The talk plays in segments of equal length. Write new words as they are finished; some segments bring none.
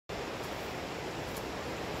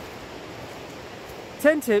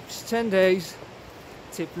10 tips, 10 days.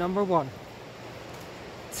 Tip number 1.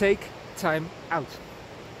 Take time out.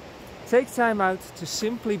 Take time out to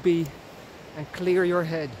simply be and clear your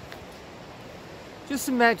head. Just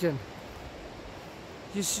imagine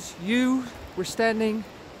you were standing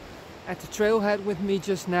at the trailhead with me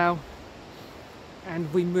just now,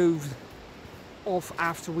 and we moved off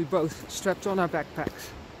after we both strapped on our backpacks.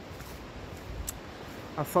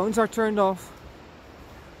 Our phones are turned off,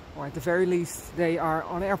 or at the very least they are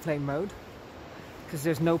on airplane mode, because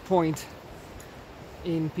there's no point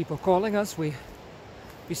in people calling us.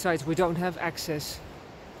 Besides, we don't have access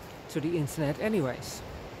to the internet anyways.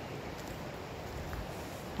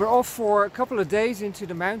 We're off for a couple of days into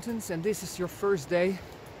the mountains, and this is your first day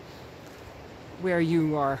where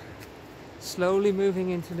you are slowly moving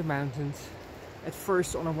into the mountains. At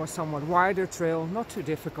first on a somewhat wider trail, not too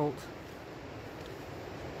difficult.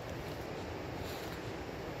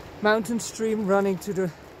 Mountain stream running to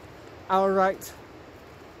our right,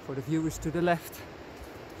 for the viewers to the left.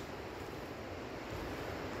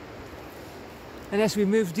 And as we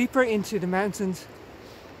move deeper into the mountains,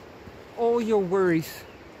 all your worries,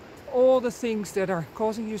 all the things that are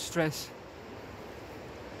causing you stress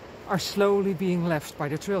are slowly being left by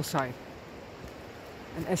the trail side.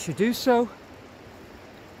 And as you do so,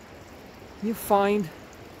 you find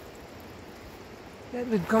that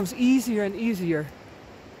it becomes easier and easier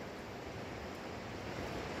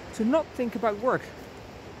to not think about work,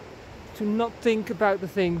 to not think about the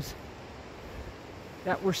things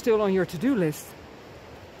that were still on your to-do list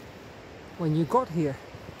when you got here.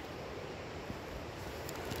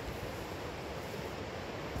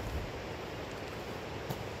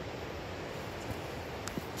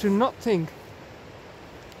 To not think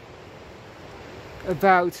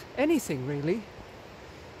about anything really.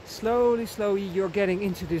 Slowly you're getting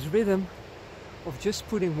into this rhythm of just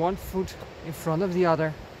putting one foot in front of the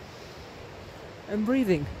other and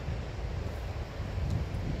breathing.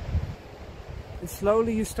 And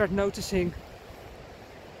slowly you start noticing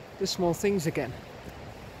the small things again.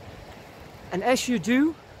 And as you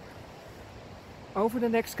do, over the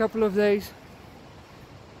next couple of days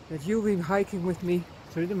that you'll be hiking with me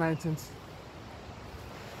through the mountains,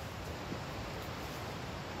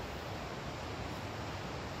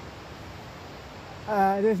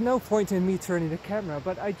 there's no point in me turning the camera,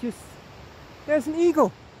 but there's an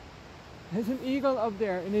eagle. There's an eagle up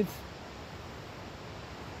there, and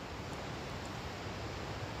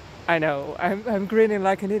I know, I'm grinning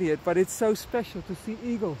like an idiot, but it's so special to see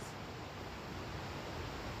eagles.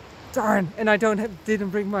 Darn, and I didn't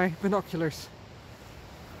bring my binoculars.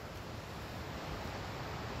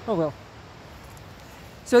 Oh well.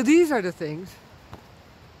 So these are the things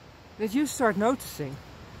that you start noticing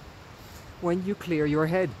when you clear your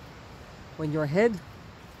head. When your head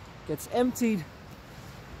gets emptied,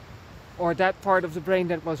 or that part of the brain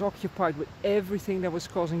that was occupied with everything that was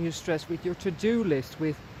causing you stress, with your to-do list,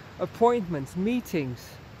 with appointments, meetings,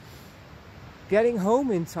 getting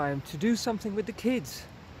home in time to do something with the kids,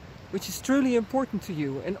 which is truly important to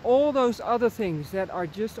you, and all those other things that are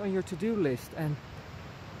just on your to-do list and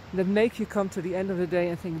that make you come to the end of the day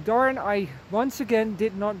and think, darn, I once again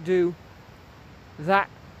did not do that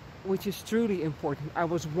which is truly important. I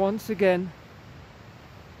was once again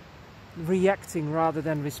reacting rather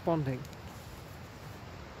than responding.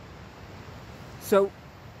 So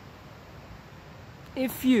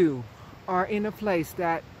if you are in a place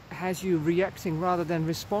that has you reacting rather than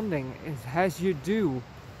responding, it has you do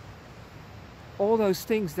all those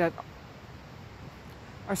things that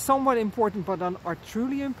are somewhat important but are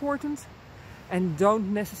truly important and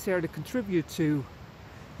don't necessarily contribute to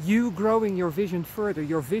you growing your vision further,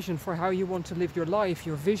 your vision for how you want to live your life,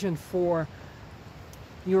 your vision for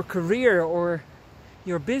your career or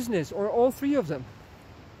your business, or all three of them.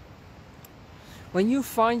 When you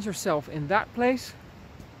find yourself in that place,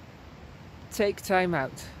 take time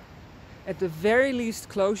out. At the very least,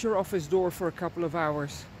 close your office door for a couple of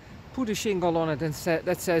hours. Put a shingle on it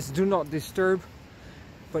that says do not disturb.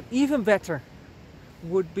 But even better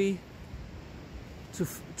would be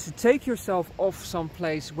to take yourself off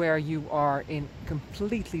someplace where you are in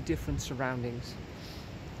completely different surroundings,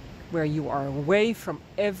 where you are away from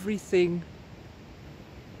everything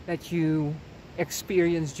that you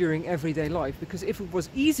experience during everyday life. Because if it was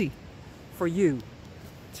easy for you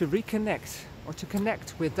to reconnect or to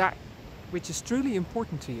connect with that which is truly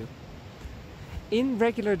important to you in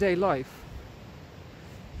regular day life,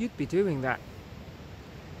 you'd be doing that.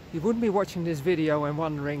 You wouldn't be watching this video and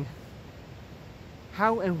wondering,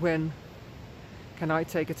 how and when can I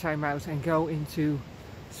take a time out and go into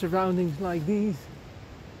surroundings like these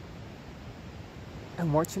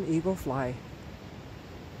and watch an eagle fly?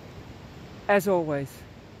 As always,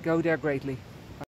 go there greatly.